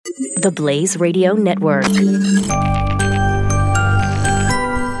The Blaze Radio Network.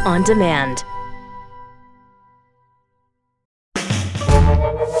 On demand.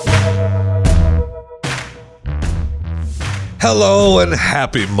 Hello and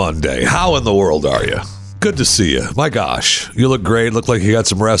happy Monday. How in the world are you? Good to see you. My gosh, you look great. Look like you got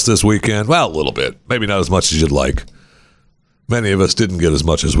some rest this weekend. Well, a little bit. Maybe not as much as you'd like. Many of us didn't get as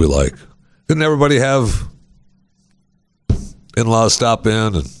much as we like. Didn't everybody have in-laws stop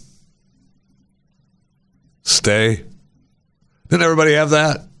in and stay? Didn't everybody have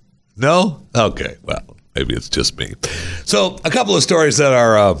that? No? Okay, well, maybe it's just me. So, a couple of stories that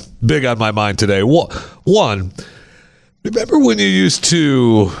are big on my mind today. One, remember when you used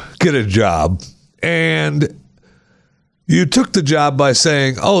to get a job and you took the job by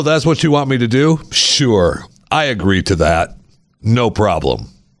saying, oh, that's what you want me to do? Sure, I agree to that. No problem.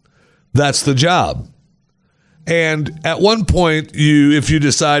 That's the job. And at one point, if you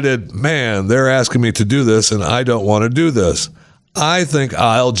decided, man, they're asking me to do this and I don't want to do this, I think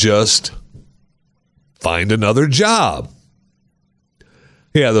I'll just find another job.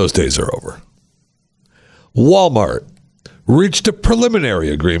 Yeah, those days are over. Walmart reached a preliminary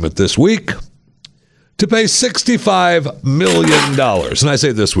agreement this week to pay $65 million. And I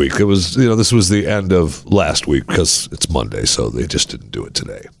say this week. This was the end of last week because it's Monday, so they just didn't do it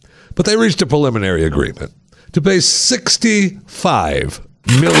today. But they reached a preliminary agreement to pay $65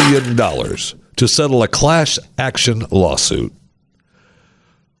 million to settle a class action lawsuit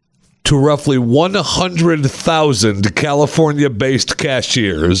to roughly 100,000 California-based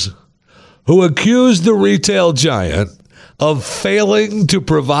cashiers who accused the retail giant of failing to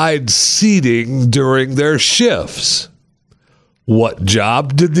provide seating during their shifts. What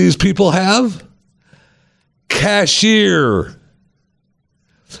job did these people have? Cashier.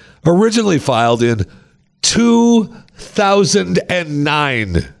 Originally filed in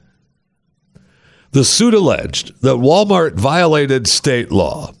 2009. The suit alleged that Walmart violated state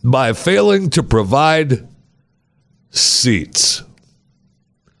law by failing to provide seats.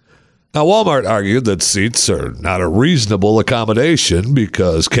 Now, Walmart argued that seats are not a reasonable accommodation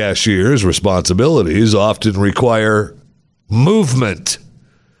because cashiers' responsibilities often require movement,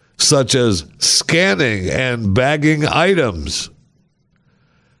 such as scanning and bagging items.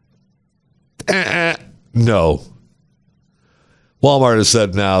 No. Walmart has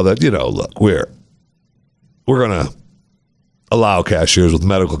said now that, look, we're going to allow cashiers with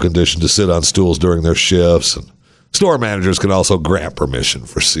medical conditions to sit on stools during their shifts, and store managers can also grant permission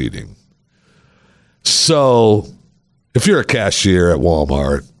for seating. So, if you're a cashier at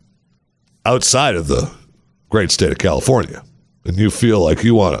Walmart outside of the great state of California and you feel like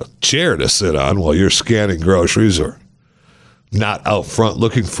you want a chair to sit on while you're scanning groceries or not out front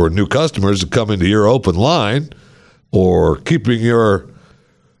looking for new customers to come into your open line or keeping your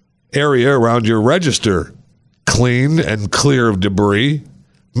area around your register clean and clear of debris,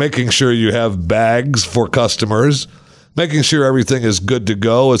 making sure you have bags for customers, making sure everything is good to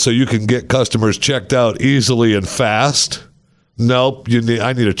go and so you can get customers checked out easily and fast. Nope,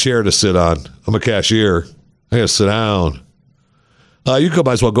 I need a chair to sit on. I'm a cashier. I gotta sit down. You might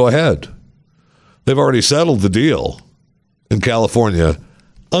as well go ahead. They've already settled the deal in California.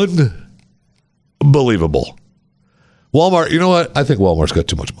 Unbelievable. Walmart, you know what? I think Walmart's got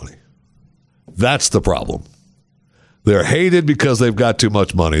too much money. That's the problem. They're hated because they've got too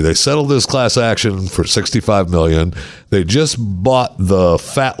much money. They settled this class action for $65 million. They just bought the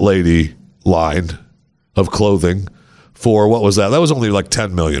Fat Lady line of clothing for, what was that? That was only like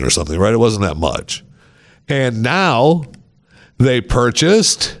 $10 million or something, right? It wasn't that much. And now they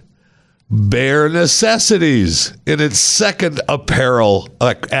purchased Bare Necessities in its second apparel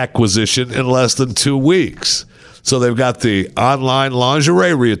acquisition in less than 2 weeks. So they've got the online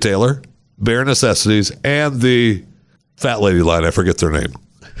lingerie retailer, Bare Necessities, and the Fat Lady line. I forget their name.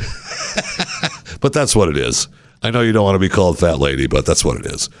 But that's what it is. I know you don't want to be called Fat Lady, but that's what it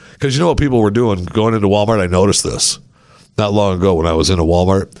is. Because you know what people were doing going into Walmart? I noticed this not long ago when I was in a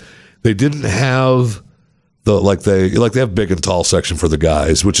Walmart. They didn't have they have big and tall section for the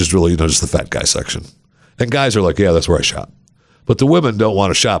guys, which is really, just the fat guy section. And guys are like, yeah, that's where I shop. But the women don't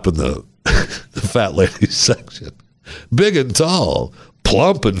want to shop in the Fat Lady section. Big and tall,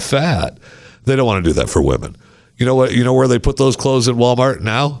 plump and fat. They don't want to do that for women. You know what? You know where they put those clothes in Walmart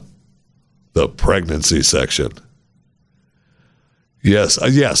now? The pregnancy section. Yes.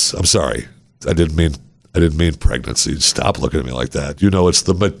 I'm sorry. I didn't mean pregnancy. Stop looking at me like that. It's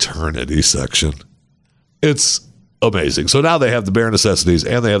the maternity section. It's amazing. So now they have the Bare Necessities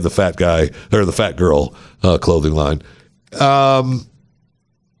and they have the fat guy or the fat girl clothing line.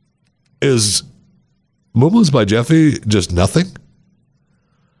 Is Moo Moo's by Jeffy just nothing?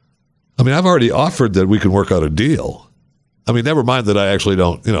 I mean, I've already offered that we can work out a deal. I mean, never mind that I actually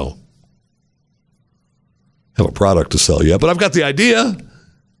don't, have a product to sell yet, but I've got the idea,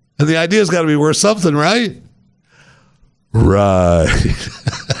 and the idea's got to be worth something, right? Right.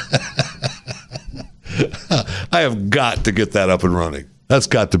 I have got to get that up and running. That's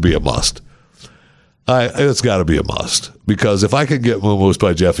got to be a must. It's got to be a must, because if I can get Moomoo's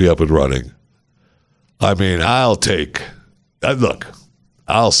by Jeffy up and running, I mean, I'll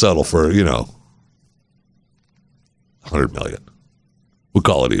settle for, $100 million. We'll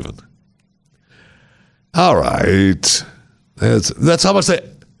call it even. All right. That's how much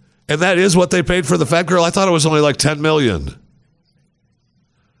and that is what they paid for the fat girl? I thought it was only like $10 million.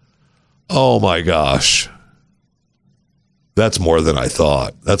 Oh my gosh. That's more than I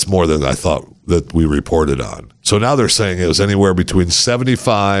thought. That's more than I thought that we reported on. So now they're saying it was anywhere between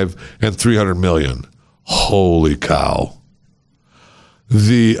 75 and 300 million. Holy cow.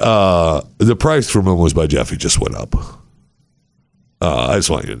 The price for Moomoo's by Jeffy just went up. I just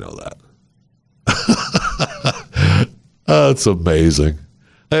want you to know that. That's amazing.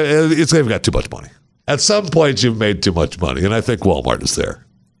 They've got too much money. At some point, you've made too much money, and I think Walmart is there.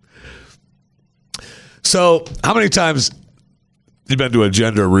 So, how many times have you been to a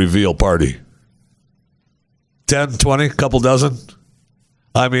gender reveal party? 10, 20, couple dozen?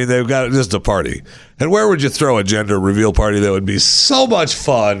 I mean, they've got just a party. And where would you throw a gender reveal party that would be so much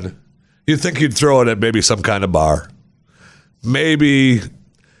fun? You'd think you'd throw it at maybe some kind of bar. Maybe,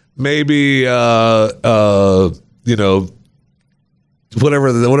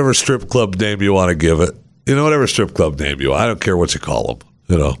 whatever strip club name you want to give it. Whatever strip club name you want. I don't care what you call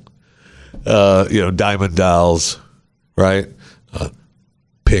them. Diamond Dolls, right?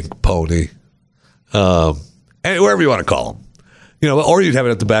 Pink Pony, and wherever you want to call them. Or you'd have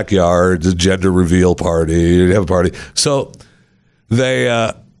it at the backyard, the gender reveal party. You'd have a party. So we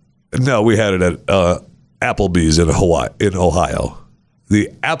had it at Applebee's in Ohio. The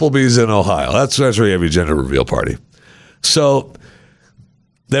Applebee's in Ohio. That's where you have your gender reveal party. So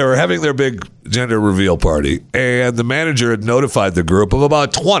they were having their big gender reveal party, and the manager had notified the group of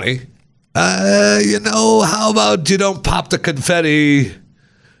about 20. How about you don't pop the confetti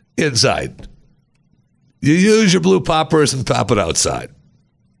inside? You use your blue poppers and pop it outside.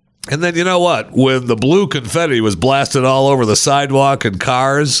 And then you know what? When the blue confetti was blasted all over the sidewalk and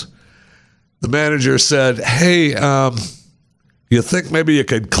cars, the manager said, hey, you think maybe you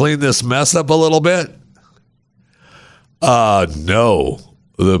could clean this mess up a little bit? No.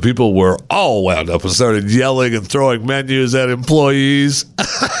 The people were all wound up and started yelling and throwing menus at employees.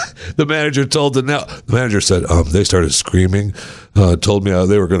 The manager said, they started screaming, told me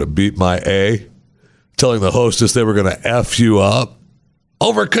they were going to beat my A, telling the hostess they were going to F you up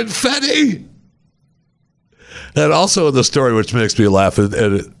over confetti. And also in the story, which makes me laugh,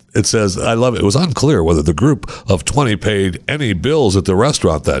 it says, I love it. It was unclear whether the group of 20 paid any bills at the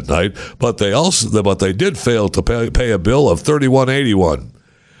restaurant that night, but they did fail to pay a bill of $31.81.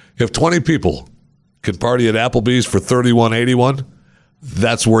 If 20 people can party at Applebee's for $31.81,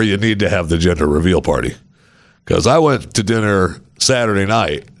 that's where you need to have the gender reveal party. Because I went to dinner Saturday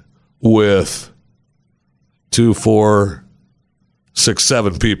night with 2, 4, 6,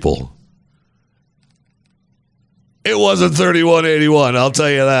 7 people. It wasn't $31.81, I'll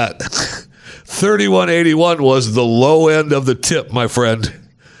tell you that. $31.81 was the low end of the tip, my friend.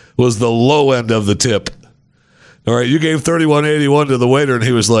 Was the low end of the tip. All right, you gave $31.81 to the waiter, and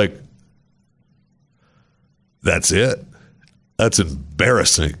he was like, that's it? That's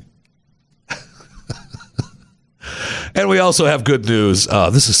embarrassing. And we also have good news.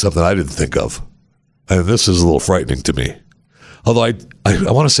 This is something I didn't think of, and this is a little frightening to me. Although I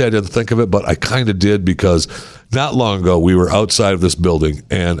want to say I didn't think of it, but I kind of did, because not long ago we were outside of this building,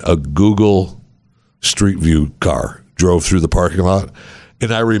 and a Google Street View car drove through the parking lot,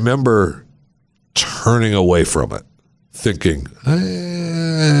 and I remember turning away from it, thinking,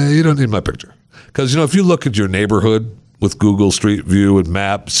 you don't need my picture. Because, if you look at your neighborhood with Google Street View and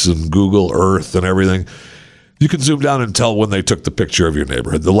Maps and Google Earth and everything, you can zoom down and tell when they took the picture of your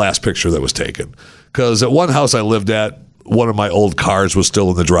neighborhood, the last picture that was taken. Because at one house I lived at, one of my old cars was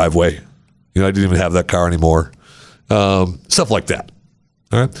still in the driveway. I didn't even have that car anymore. Stuff like that.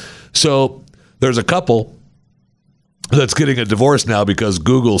 All right. So there's a couple that's getting a divorce now because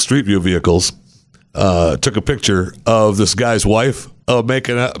Google Street View vehicles took a picture of this guy's wife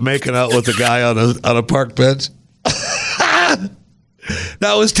making out with a guy on a park bench.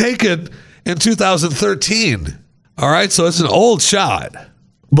 That was taken in 2013. All right, so it's an old shot.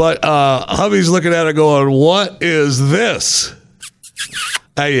 But hubby's looking at it going, what is this?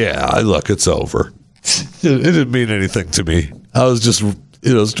 Look, it's over. It didn't mean anything to me. I was just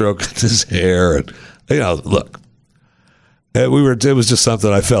stroking his hair. And, look, it was just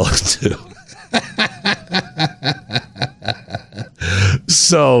something I fell into.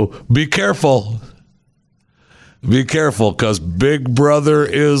 So be careful. Be careful, because Big Brother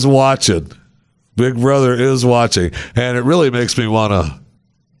is watching. Big Brother is watching. And it really makes me want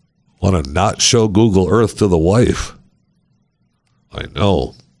to not show Google Earth to the wife. I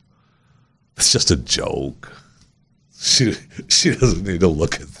know. It's just a joke. She doesn't need to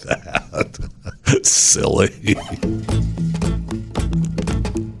look at that. Silly.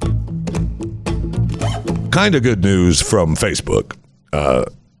 Kind of good news from Facebook.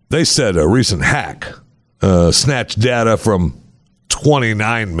 They said a recent hack snatched data from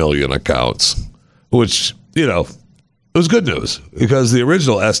 29 million accounts, which, it was good news, because the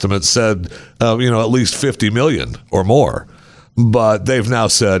original estimate said, at least 50 million or more. But they've now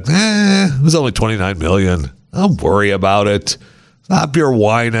said, it was only 29 million. Don't worry about it. Stop your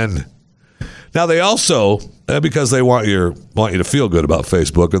whining. Now, they also, because they want you to feel good about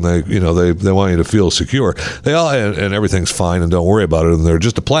Facebook, and they want you to feel secure. And everything's fine, and don't worry about it. And they're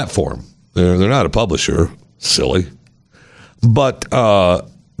just a platform. They're not a publisher. Silly. But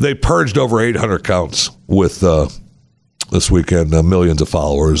they purged over 800 accounts with this weekend. Millions of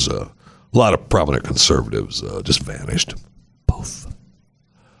followers. A lot of prominent conservatives just vanished. Poof.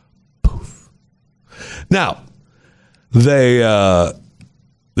 Poof. Now, they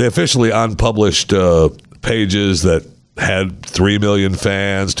officially unpublished pages that had 3 million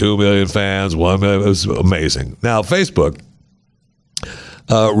fans, 2 million fans, 1 million. It was amazing. Now, Facebook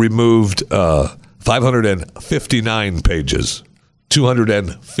removed 559 pages,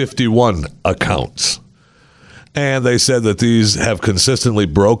 251 accounts. And they said that these have consistently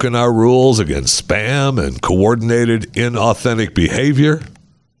broken our rules against spam and coordinated inauthentic behavior.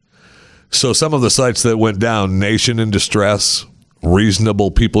 So some of the sites that went down: Nation in Distress,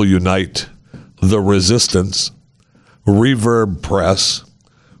 Reasonable People Unite, The Resistance, Reverb Press,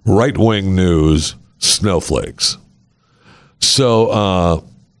 Right Wing News, Snowflakes. So,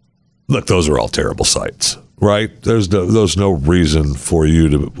 look, those are all terrible sites, right? There's no reason for you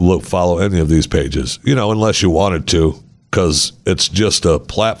to follow any of these pages, unless you wanted to, because it's just a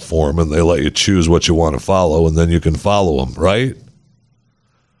platform and they let you choose what you want to follow, and then you can follow them, right?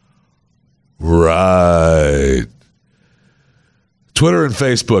 Right. Twitter and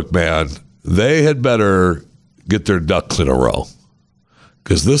Facebook, man, they had better get their ducks in a row,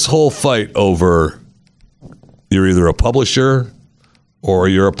 because this whole fight over you're either a publisher or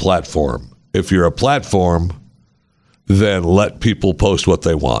you're a platform. If you're a platform, then let people post what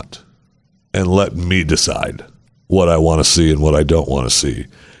they want and let me decide what I want to see and what I don't want to see.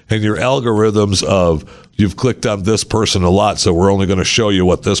 And your algorithms of you've clicked on this person a lot, so we're only going to show you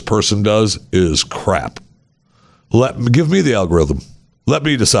what this person does is crap. Give me the algorithm. Let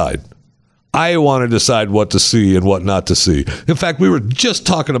me decide. I want to decide what to see and what not to see. In fact, we were just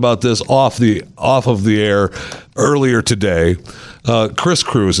talking about this off of the air earlier today, Chris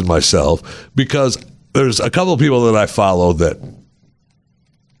Cruz and myself, because there's a couple of people that I follow that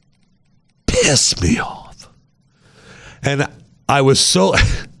piss me off. And I was so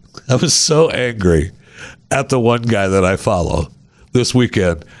angry at the one guy that I follow this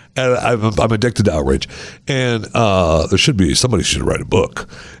weekend. And I'm addicted to outrage. And somebody should write a book.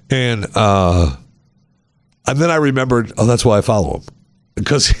 And then I remembered, that's why I follow him.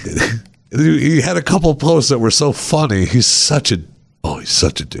 Because he had a couple of posts that were so funny. He's such a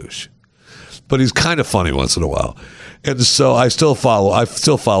douche. But he's kind of funny once in a while. And so I still follow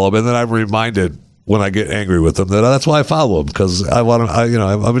him. And then I'm reminded when I get angry with him that that's why I follow him, because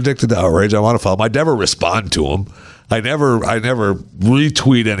I'm addicted to outrage. I want to follow him. I never respond to him. I never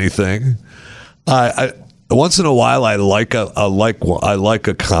retweet anything. I once in a while I like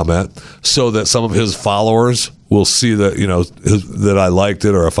a comment so that some of his followers will see that that I liked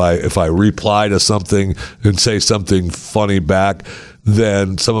it, or if I reply to something and say something funny back,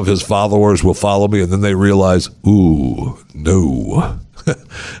 then some of his followers will follow me, and then they realize, ooh, no,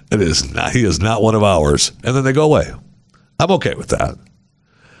 he is not one of ours, and then they go away. I'm okay with that.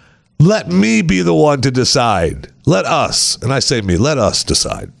 Let me be the one to decide. Let us, and I say me, let us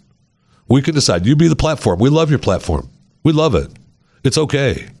decide. We can decide. You be the platform. We love your platform. We love it. It's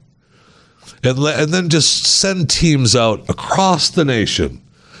okay. And then just send teams out across the nation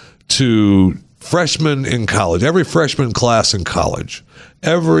to freshmen in college, every freshman class in college,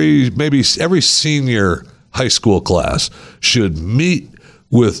 every senior high school class should meet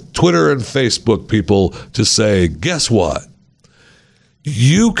with Twitter and Facebook people to say, guess what?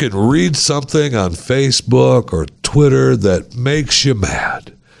 You can read something on Facebook or Twitter that makes you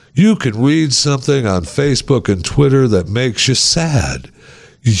mad. You can read something on Facebook and Twitter that makes you sad.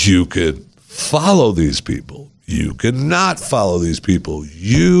 You could follow these people. You can not follow these people.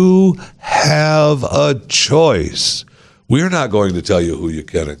 You have a choice. We're not going to tell you who you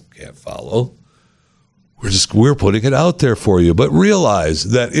can and can't follow. We're putting it out there for you. But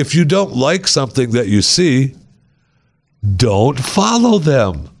realize that if you don't like something that you see, don't follow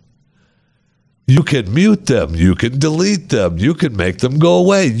them. You can mute them. You can delete them. You can make them go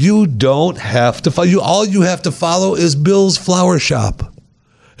away. You don't have to follow. All you have to follow is Bill's Flower Shop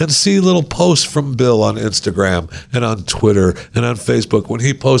and see little posts from Bill on Instagram and on Twitter and on Facebook when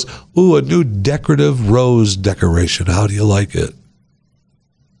he posts, ooh, a new decorative rose decoration. How do you like it?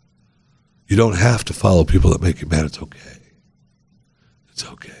 You don't have to follow people that make you mad. It's okay. It's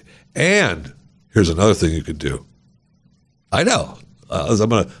okay. And here's another thing you can do. I know. This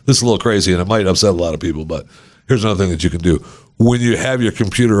is a little crazy, and it might upset a lot of people, but here's another thing that you can do. When you have your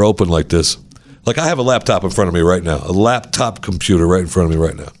computer open like this, like I have a laptop in front of me right now, a laptop computer right in front of me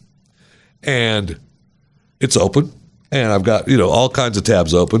right now, and it's open, and I've got, all kinds of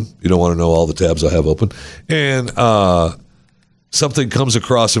tabs open. You don't want to know all the tabs I have open. And something comes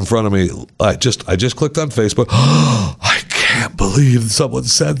across in front of me. I just clicked on Facebook. I can't believe someone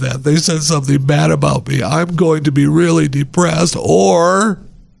said that. They said something bad about me. I'm going to be really depressed. Or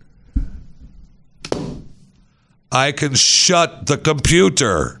I can shut the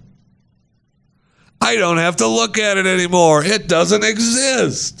computer. I don't have to look at it anymore. It doesn't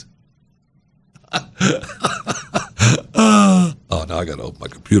exist. Oh, now I got to open my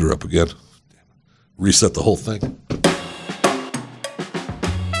computer up again. Reset the whole thing.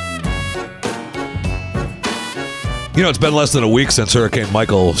 It's been less than a week since Hurricane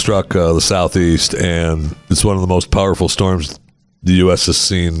Michael struck the southeast, and it's one of the most powerful storms the U.S. has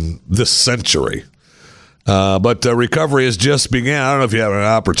seen this century. But recovery has just began. I don't know if you have an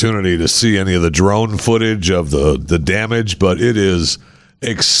opportunity to see any of the drone footage of the damage, but it is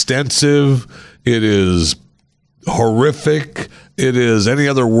extensive. It is horrific. It is any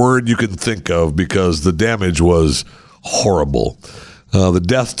other word you can think of because the damage was horrible. The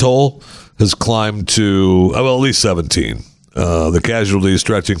death toll has climbed to, at least 17. The casualties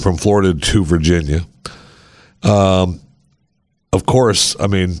stretching from Florida to Virginia. Of course,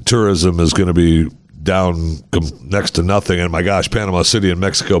 tourism is going to be down next to nothing. And my gosh, Panama City and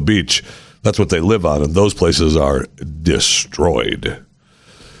Mexico Beach, that's what they live on. And those places are destroyed.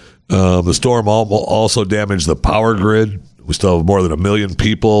 The storm also damaged the power grid. We still have more than 1 million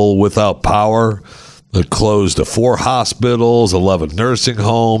people without power. It closed 4 hospitals, 11 nursing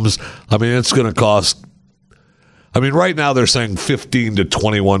homes. It's going to cost, right now they're saying $15 to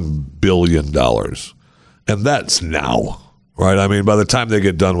 $21 billion. And that's now, right? By the time they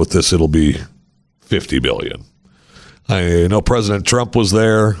get done with this, it'll be $50 billion. I know President Trump was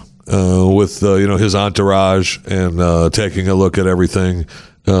there with, his entourage and taking a look at everything.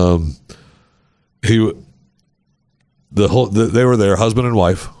 They were there, husband and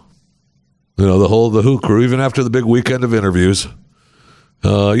wife. The Who crew, even after the big weekend of interviews.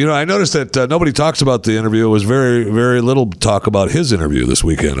 I noticed that nobody talks about the interview. It was very, very little talk about his interview this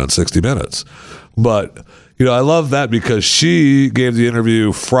weekend on 60 Minutes. But, I love that because she gave the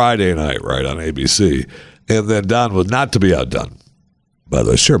interview Friday night, right, on ABC. And then Don was not to be outdone. By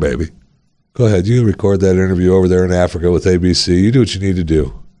the way, sure, baby. Go ahead. You record that interview over there in Africa with ABC. You do what you need to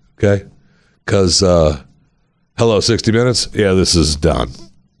do, okay? Because, hello, 60 Minutes? Yeah, this is Don.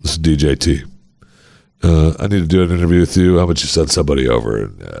 This is DJT. I need to do an interview with you. How about you send somebody over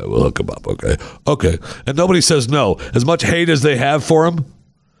and we'll hook them up, okay? Okay. And nobody says no. As much hate as they have for him,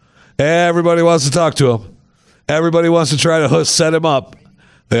 everybody wants to talk to him. Everybody wants to try to set him up.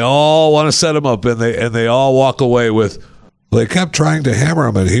 They all want to set him up, and they all walk away with, they kept trying to hammer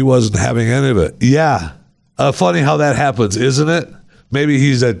him, and he wasn't having any of it. Yeah. Funny how that happens, isn't it? Maybe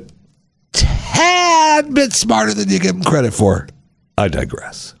he's a tad bit smarter than you give him credit for. I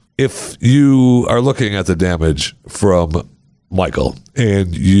digress. If you are looking at the damage from Michael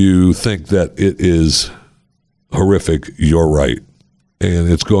and you think that it is horrific, you're right.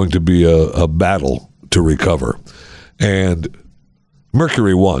 And it's going to be a battle to recover. And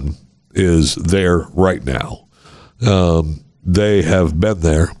Mercury One is there right now. They have been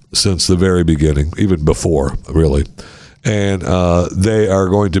there since the very beginning, even before, really. And they are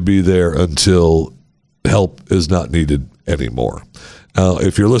going to be there until help is not needed anymore.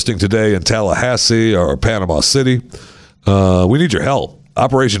 If you're listening today in Tallahassee or Panama City, we need your help.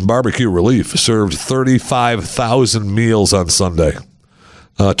 Operation Barbecue Relief served 35,000 meals on Sunday.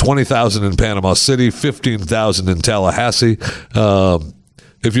 20,000 in Panama City, 15,000 in Tallahassee.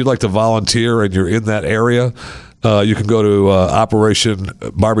 If you'd like to volunteer and you're in that area, You can go to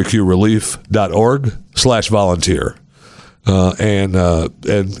operationbarbecuerelief.org/volunteer. And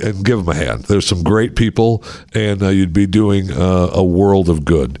give them a hand. There's some great people, and you'd be doing a world of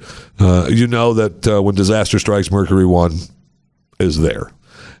good. You know that when disaster strikes, Mercury One is there,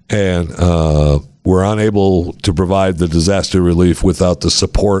 and we're unable to provide the disaster relief without the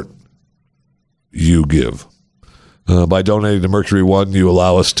support you give. By donating to Mercury One, you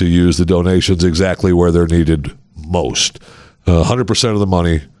allow us to use the donations exactly where they're needed most. 100% of the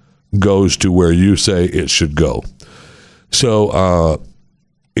money goes to where you say it should go. So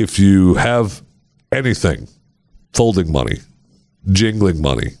if you have anything, folding money, jingling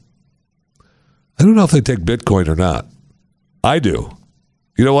money, I don't know if they take Bitcoin or not. I do.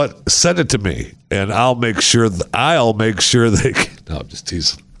 You know what? Send it to me, and I'll make sure they no, I'm just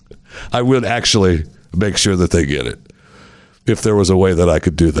teasing. I would actually make sure that they get it if there was a way that I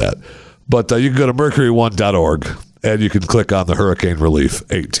could do that. But you can go to mercury1.org, and you can click on the Hurricane Relief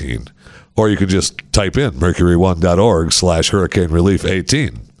 18. Or you can just type in mercury1.org/Hurricane Relief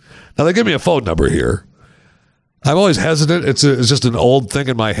 18. Now, they give me a phone number here. I'm always hesitant. It's just an old thing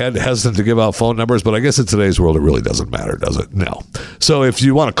in my head, hesitant to give out phone numbers, but I guess in today's world, it really doesn't matter, does it? No. So if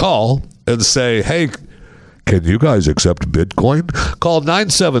you want to call and say, hey, can you guys accept Bitcoin? Call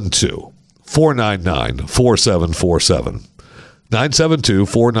 972-499-4747.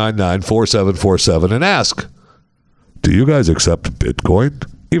 972-499-4747 and ask, do you guys accept Bitcoin?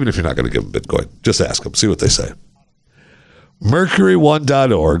 Even if you're not going to give them Bitcoin, just ask them, see what they say.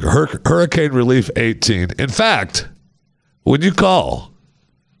 Mercury1.org, Hurricane Relief 18. In fact, when you call,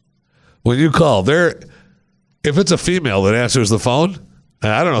 if it's a female that answers the phone,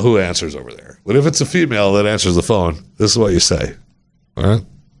 and I don't know who answers over there, but if it's a female that answers the phone, this is what you say. All right?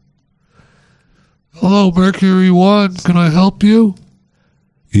 Hello, Mercury One, can I help you?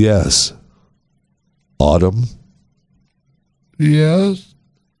 Yes. Autumn? Yes.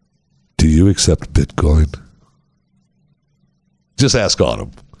 Do you accept Bitcoin? Just ask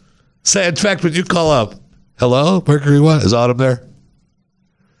Autumn. Say, in fact, when you call up, hello, Mercury One, is Autumn there?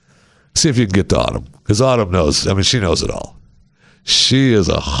 See if you can get to Autumn, because Autumn knows. I mean, she knows it all. She is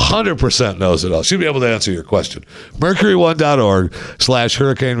 100% knows it all. She'll be able to answer your question.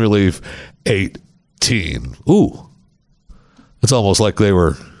 Mercury1.org/Hurricane Relief 18. Ooh, it's almost like it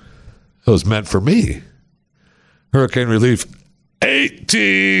was meant for me. Hurricane Relief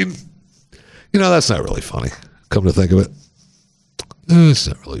 18. You know, that's not really funny. Come to think of it. It's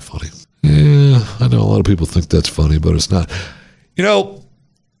not really funny. Yeah, I know a lot of people think that's funny, but it's not. You know,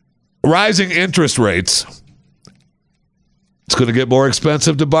 rising interest rates, it's going to get more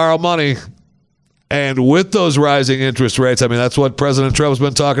expensive to borrow money. And with those rising interest rates, I mean, that's what President Trump's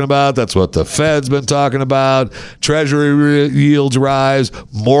been talking about. That's what the Fed's been talking about. Treasury yields rise.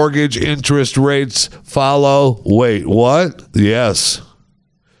 Mortgage interest rates follow. Wait, what? Yes.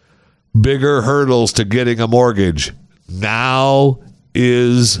 Bigger hurdles to getting a mortgage. Now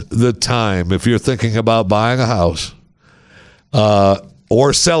is the time. If you're thinking about buying a house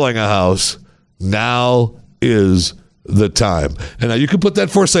or selling a house, now is the time. And now you can put that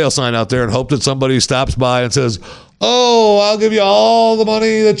for sale sign out there and hope that somebody stops by and says, oh, I'll give you all the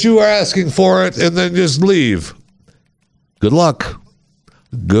money that you are asking for it, and then just leave. Good luck.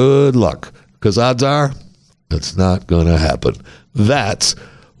 Good luck. Because odds are it's not going to happen. That's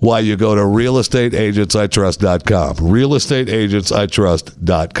why you go to realestateagentsitrust.com.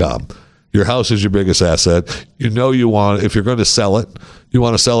 Realestateagentsitrust.com. Your house is your biggest asset. You know you want, if you're going to sell it, you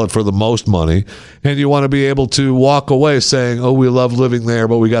want to sell it for the most money, and you want to be able to walk away saying, oh, we love living there,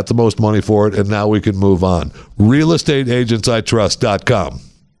 but we got the most money for it, and now we can move on. Realestateagentsitrust.com.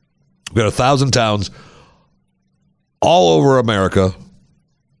 We've got 1,000 towns all over America.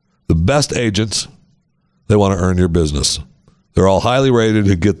 The best agents, they want to earn your business. They're all highly rated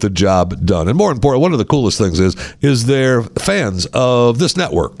to get the job done. And more important, one of the coolest things is they're fans of this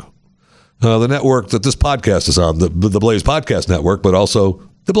network. The network that this podcast is on, the Blaze Podcast Network, but also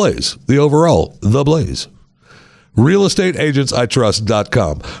the Blaze, the overall, the Blaze.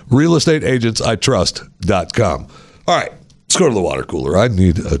 Realestateagentsitrust.com. Realestateagentsitrust.com. All right, let's go to the water cooler. I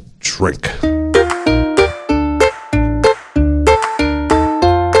need a drink.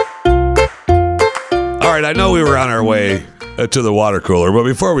 All right, I know we were on our way to the water cooler, but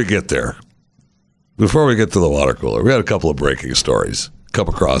before we get to the water cooler, we had a couple of breaking stories come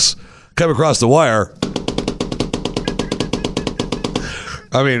across the wire.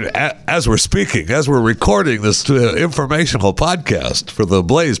 I mean, as we're recording this informational podcast for the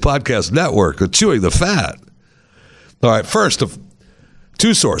Blaze Podcast Network, Chewing the Fat. All right, first,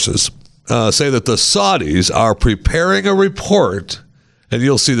 two sources say that the Saudis are preparing a report And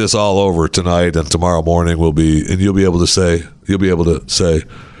you'll see this all over tonight and tomorrow morning you'll be able to say,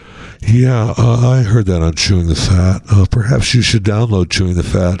 yeah, I heard that on Chewing the Fat. Perhaps you should download Chewing the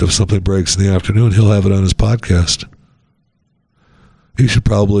Fat. If something breaks in the afternoon, he'll have it on his podcast. He should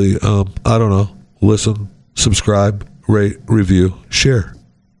probably, I don't know, listen, subscribe, rate, review, share.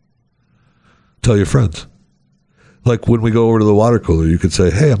 Tell your friends. Like when we go over to the water cooler, you could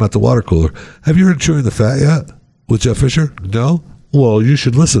say, hey, I'm at the water cooler. Have you heard Chewing the Fat yet with Jeff Fisher? No? Well, you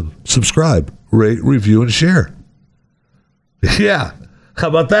should listen, subscribe, rate, review, and share. Yeah. How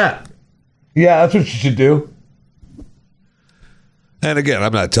about that? Yeah, that's what you should do. And again,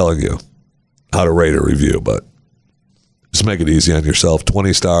 I'm not telling you how to rate or review, but just make it easy on yourself.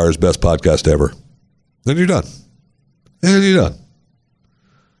 20 stars, best podcast ever. Then you're done.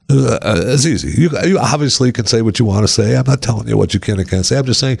 It's easy. You obviously can say what you want to say. I'm not telling you what you can and can't say. I'm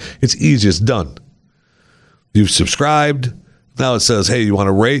just saying it's easy. It's done. You've subscribed. Now it says, hey, you want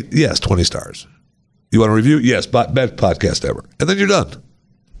to rate? Yes, 20 stars. You want to review? Yes, best podcast ever. And then you're done.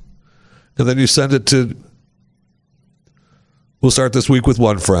 And then you send it to, we'll start this week with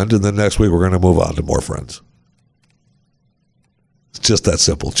one friend, and then next week we're going to move on to more friends. It's just that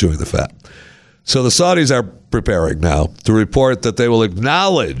simple, Chewing the Fat. So the Saudis are preparing now to report that they will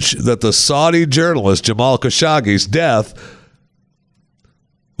acknowledge that the Saudi journalist Jamal Khashoggi's death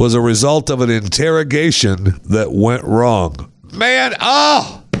was a result of an interrogation that went wrong. Man,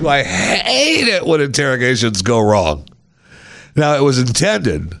 I hate it when interrogations go wrong. Now, it was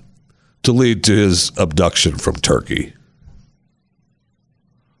intended to lead to his abduction from Turkey.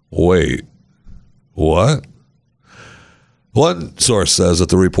 Wait, what? One source says that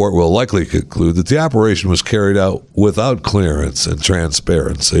the report will likely conclude that the operation was carried out without clearance and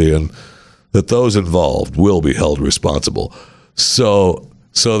transparency, and that those involved will be held responsible. So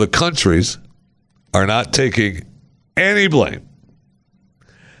the countries are not taking any blame.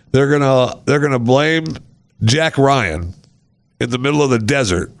 They're gonna blame Jack Ryan in the middle of the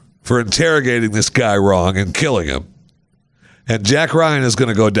desert for interrogating this guy wrong and killing him. And Jack Ryan is going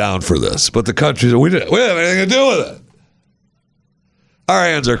to go down for this. But the countries, we don't have anything to do with it. Our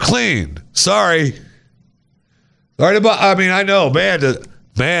hands are clean. Sorry. I know,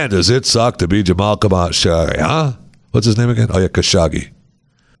 man, does it suck to be Jamal Khashoggi, huh? What's his name again? Oh, yeah, Khashoggi.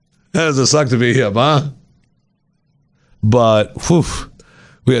 Does it suck to be him, huh? But,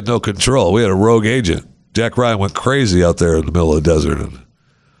 we had no control. We had a rogue agent. Jack Ryan went crazy out there in the middle of the desert. And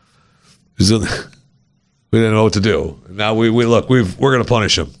we didn't know what to do. Now we're going to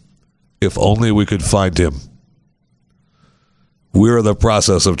punish him. If only we could find him. We're in the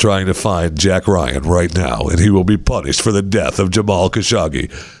process of trying to find Jack Ryan right now, and he will be punished for the death of Jamal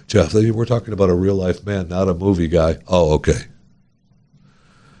Khashoggi. Jeff, we're talking about a real-life man, not a movie guy. Oh, okay.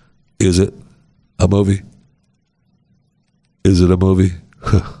 Is it a movie? Is it a movie?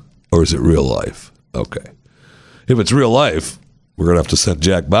 Or is it real life? Okay. If it's real life, we're going to have to send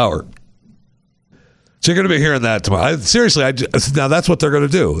Jack Bauer. So you're going to be hearing that tomorrow. Now that's what they're going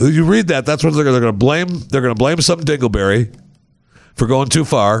to do. You read that, that's what they're going to blame. They're going to blame some dingleberry for going too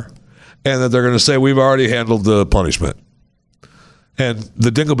far, and then they're going to say, we've already handled the punishment. And the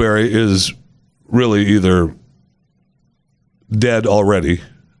dingleberry is really either dead already,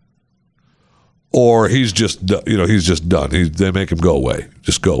 or he's just done. They make him go away.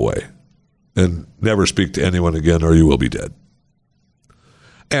 Just go away. And never speak to anyone again, or you will be dead.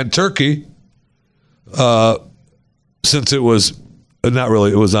 And Turkey, since it was not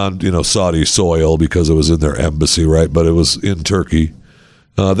really, it was on Saudi soil because it was in their embassy, right? But it was in Turkey.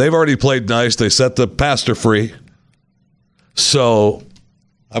 They've already played nice. They set the pastor free. So,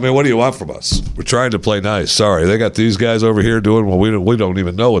 what do you want from us? We're trying to play nice. Sorry, they got these guys over here doing what we don't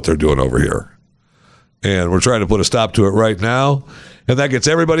even know what they're doing over here, and we're trying to put a stop to it right now. And that gets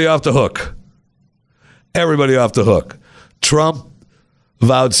everybody off the hook. Everybody off the hook. Trump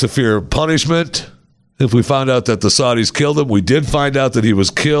vowed severe punishment if we found out that the Saudis killed him. We did find out that he was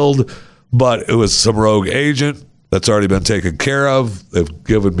killed, but it was some rogue agent. That's already been taken care of. They've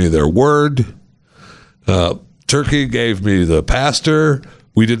given me their word. Turkey gave me the pastor.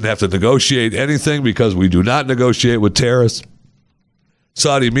 We didn't have to negotiate anything because we do not negotiate with terrorists.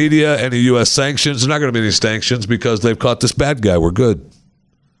 Saudi media, any U.S. sanctions, there's not going to be any sanctions because they've caught this bad guy. We're good.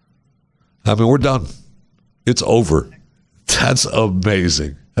 We're done. It's over. That's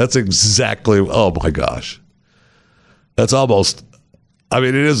amazing. That's exactly, oh my gosh. That's almost,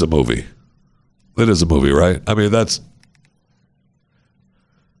 it is a movie. It is a movie, right? That's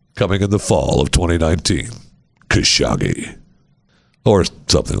coming in the fall of 2019. Khashoggi. Or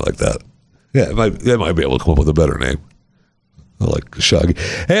something like that. Yeah, they might be able to come up with a better name. I like Khashoggi.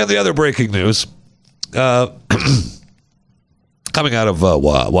 And the other breaking news, coming out of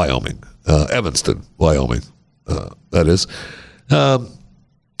Wyoming, Evanston, Wyoming, that is. A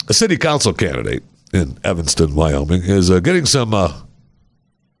city council candidate in Evanston, Wyoming, is getting some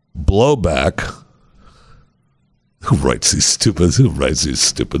blowback. Who writes these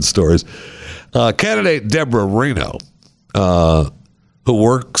stupid stories? Candidate Deborah Reno, who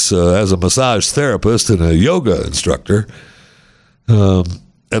works as a massage therapist and a yoga instructor,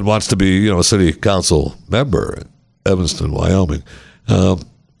 and wants to be, a city council member in Evanston, Wyoming.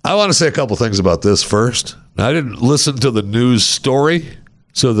 I want to say a couple things about this first. Now, I didn't listen to the news story,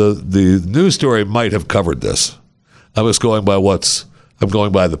 so the news story might have covered this. I'm going by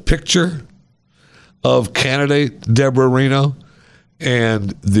the picture of candidate Deborah Reno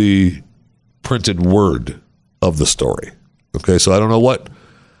and the printed word of the story. Okay, so I don't know what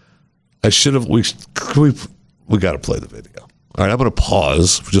I should have. We got to play the video. All right, I'm going to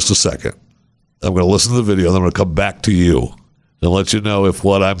pause for just a second. I'm going to listen to the video, and I'm going to come back to you and let you know if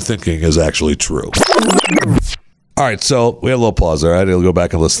what I'm thinking is actually true. All right, so we had a little pause there. I had to go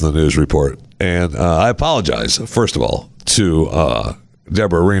back and listen to the news report. And I apologize, first of all, to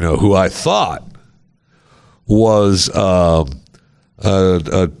Deborah Reno, who I thought was a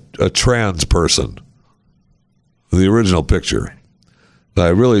trans person. The original picture. I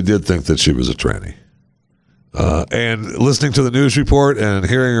really did think that she was a tranny. And listening to the news report and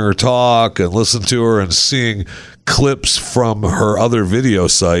hearing her talk and listen to her and seeing clips from her other video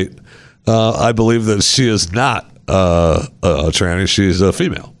site, I believe that she is not a tranny. She's a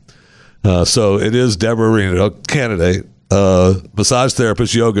female. So it is Deborah Reno, candidate, massage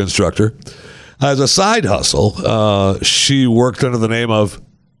therapist, yoga instructor. As a side hustle, she worked under the name of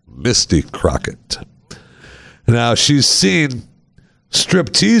Misty Crockett. Now, she's seen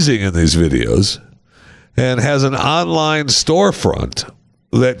strip teasing in these videos and has an online storefront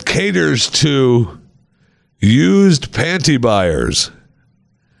that caters to used panty buyers.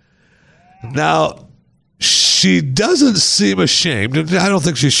 Now, she doesn't seem ashamed, and I don't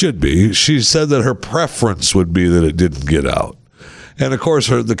think she should be. She said that her preference would be that it didn't get out. And, of course,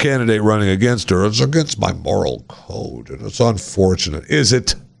 the candidate running against her, it's against my moral code, and it's unfortunate. Is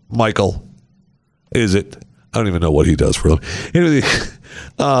it, Michael? Is it? I don't even know what he does for a living. Anyway,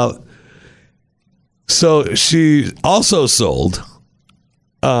 so she also sold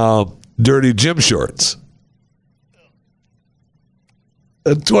dirty gym shorts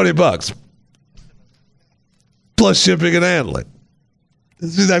at $20 plus shipping and handling.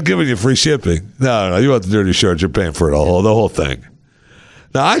 She's not giving you free shipping. No, you want the dirty shorts, you're paying for it all, the whole thing.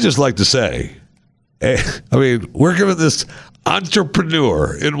 Now, I just like to say, we're giving this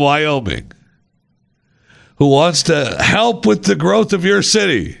entrepreneur in Wyoming who wants to help with the growth of your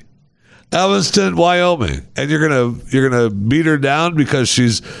city, Evanston, Wyoming, and you're gonna beat her down because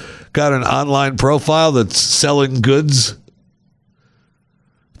she's got an online profile that's selling goods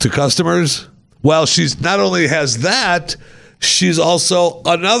to customers. Well, she's not only has that, she's also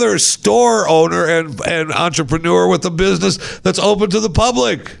another store owner and entrepreneur with a business that's open to the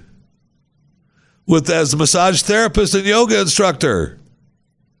public, as a massage therapist and yoga instructor.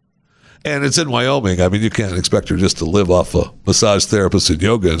 And it's in Wyoming. I mean, you can't expect her just to live off a massage therapist and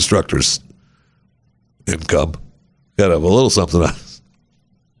yoga instructor's income. Got to have a little something on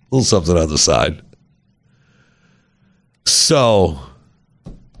the side. So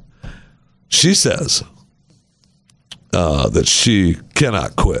she says that she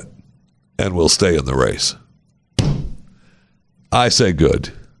cannot quit and will stay in the race. I say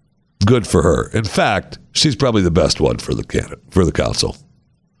good for her. In fact, she's probably the best one for the council.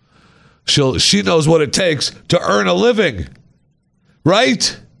 She knows what it takes to earn a living,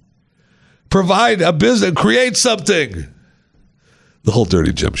 right? Provide a business, create something. The whole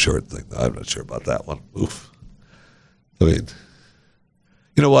dirty gym short thing, I'm not sure about that one. Oof. I mean,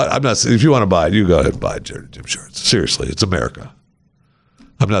 you know what? If you want to buy it, you go ahead and buy dirty gym shorts. Seriously, it's America.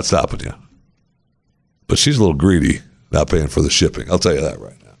 I'm not stopping you. But she's a little greedy, not paying for the shipping. I'll tell you that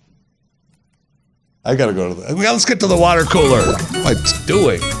right now. I got to go to let's get to the water cooler. What am I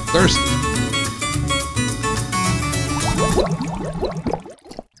doing? Thirsty.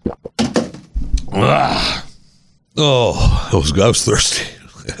 I was thirsty.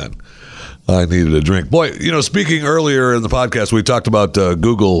 I needed a drink. Boy, speaking earlier in the podcast, we talked about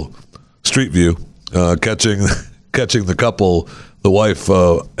Google Street View catching the couple, the wife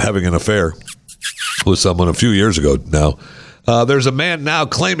having an affair with someone a few years ago now. There's a man now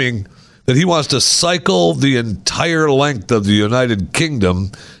claiming that he wants to cycle the entire length of the United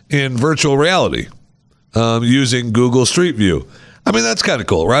Kingdom in virtual reality using Google Street View. I mean, that's kind of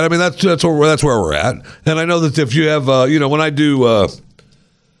cool, right? I mean, that's where we're at. And I know that if you have, when I do,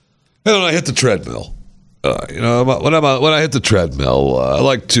 I hit the treadmill, When I hit the treadmill, I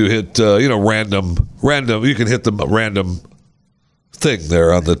like to hit random. You can hit the random thing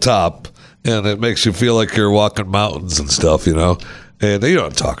there on the top, and it makes you feel like you're walking mountains and stuff, And you know what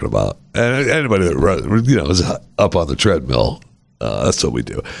I'm talking about. And anybody that is up on the treadmill, that's what we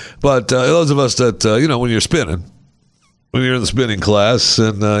do. But those of us that when you're spinning, when you're in the spinning class,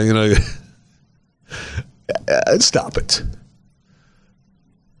 and stop it.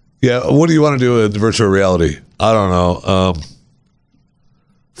 Yeah, what do you want to do in virtual reality? I don't know.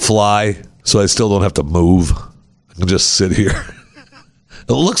 Fly, so I still don't have to move. I can just sit here.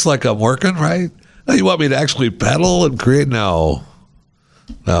 It looks like I'm working, right? Now you want me to actually pedal and create? No.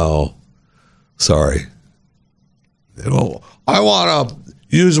 Sorry. I want to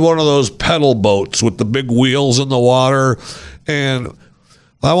use one of those pedal boats with the big wheels in the water, and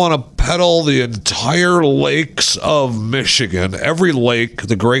I want to pedal the entire lakes of Michigan, every lake,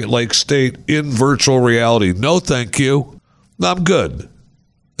 the Great Lakes state, in virtual reality. No, thank you. I'm good.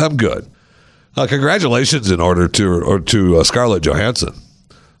 Congratulations to Scarlett Johansson.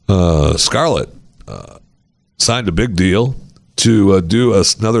 Scarlett signed a big deal to do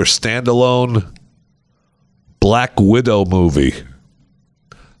another standalone Black Widow movie.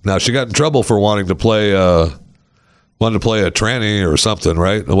 Now, she got in trouble for wanting to play a tranny or something,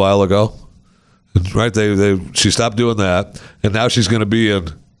 right? A while ago, right? She stopped doing that, and now she's going to be in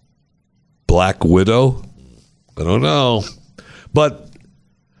Black Widow. I don't know, but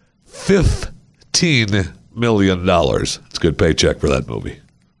 $15 million. It's a good paycheck for that movie.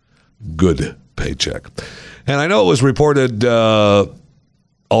 Good paycheck, and I know it was reported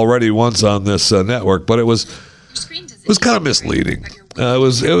already once on this network, but it was kind of misleading. It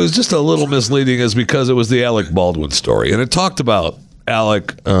was just a little misleading, is because it was the Alec Baldwin story, and it talked about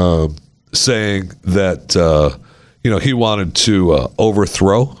Alec saying that he wanted to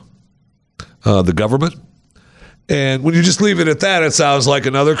overthrow the government, and when you just leave it at that, it sounds like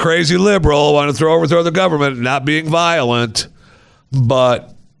another crazy liberal wanting to overthrow the government, not being violent,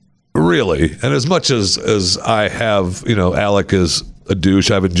 but really, and as much as I have, Alec is a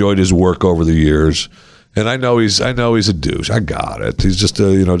douche. I've enjoyed his work over the years. And I know he's a douche. I got it. He's just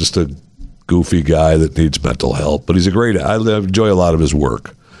a goofy guy that needs mental help. But I enjoy a lot of his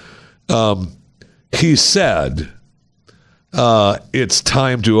work. He said it's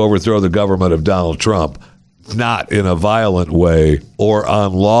time to overthrow the government of Donald Trump, not in a violent way or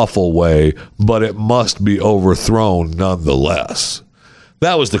unlawful way, but it must be overthrown nonetheless.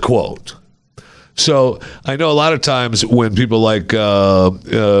 That was the quote. So I know a lot of times when people like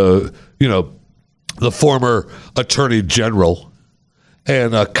the former attorney general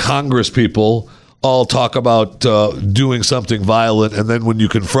and Congress people all talk about doing something violent, and then when you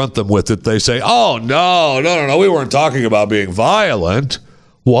confront them with it, they say, oh, no, we weren't talking about being violent.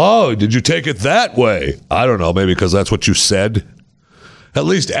 Whoa, did you take it that way? I don't know, maybe because that's what you said. At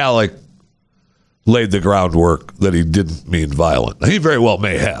least Alec laid the groundwork that he didn't mean violent. He very well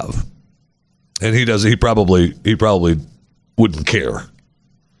may have. And he probably wouldn't care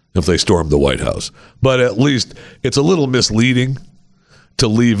if they stormed the White House. But at least it's a little misleading to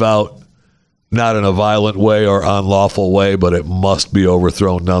leave out not in a violent way or unlawful way, but it must be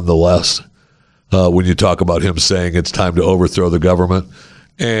overthrown nonetheless. When you talk about him saying it's time to overthrow the government.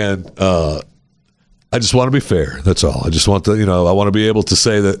 And I just want to be fair. That's all. I just want to, I want to be able to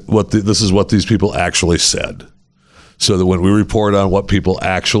say that this is what these people actually said. So that when we report on what people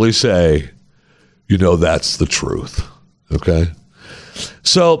actually say, that's the truth. Okay.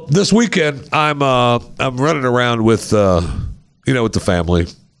 So this weekend, I'm running around with with the family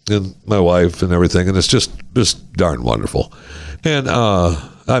and my wife and everything, and it's just darn wonderful. And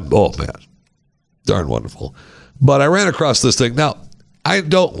darn wonderful. But I ran across this thing. Now, I'm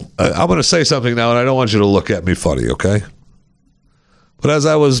going to say something now, and I don't want you to look at me funny, okay? But as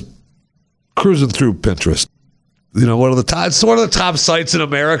I was cruising through Pinterest, it's one of the top sites in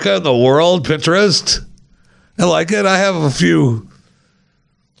America, in the world, Pinterest. I like it. I have a few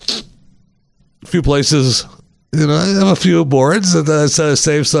places, I have a few boards that I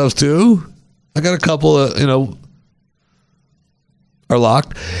save stuff to. I got a couple that, are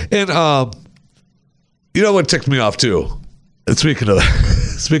locked. And, what ticked me off too? And speaking of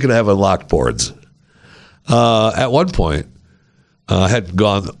having locked boards, at one point, I had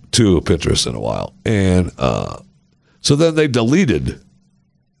gone to Pinterest in a while. And, so then they deleted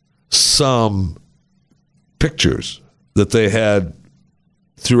some pictures that they had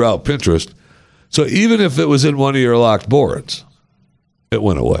throughout Pinterest. So even if it was in one of your locked boards, it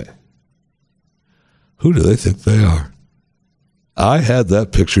went away. Who do they think they are? I had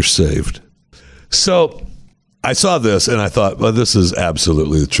that picture saved. So I saw this and I thought, well, this is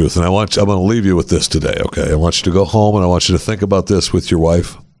absolutely the truth. And I'm going to leave you with this today, okay? I want you to go home and I want you to think about this with your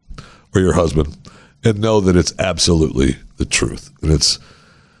wife or your husband and know that it's absolutely the truth. And it's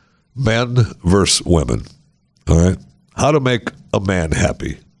men versus women, all right? How to make a man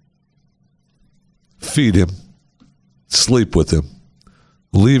happy. Feed him. Sleep with him.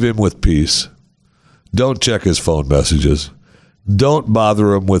 Leave him with peace. Don't check his phone messages. Don't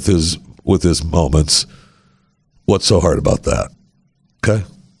bother him with his moments. What's so hard about that? Okay?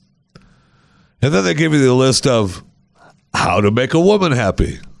 And then they give you the list of how to make a woman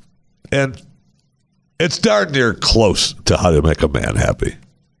happy. And it's darn near close to how to make a man happy.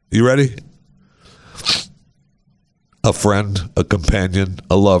 You ready? A friend, a companion,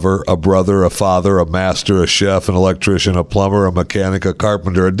 a lover, a brother, a father, a master, a chef, an electrician, a plumber, a mechanic, a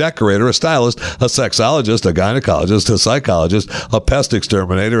carpenter, a decorator, a stylist, a sexologist, a gynecologist, a psychologist, a pest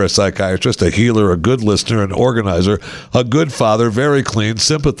exterminator, a psychiatrist, a healer, a good listener, an organizer, a good father, very clean,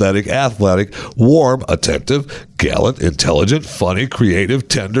 sympathetic, athletic, warm, attentive, gallant, intelligent, funny, creative,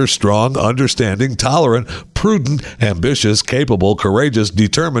 tender, strong, understanding, tolerant, prudent, ambitious, capable, courageous,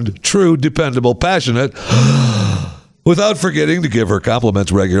 determined, true, dependable, passionate, without forgetting to give her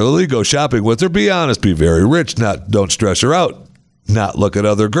compliments regularly, go shopping with her, be honest, be very rich, don't stress her out, not look at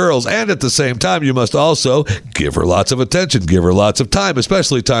other girls, and at the same time, you must also give her lots of attention, give her lots of time,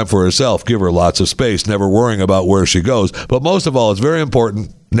 especially time for herself, give her lots of space, never worrying about where she goes, but most of all, it's very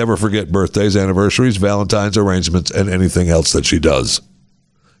important, never forget birthdays, anniversaries, Valentine's arrangements, and anything else that she does.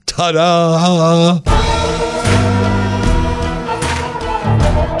 Ta-da!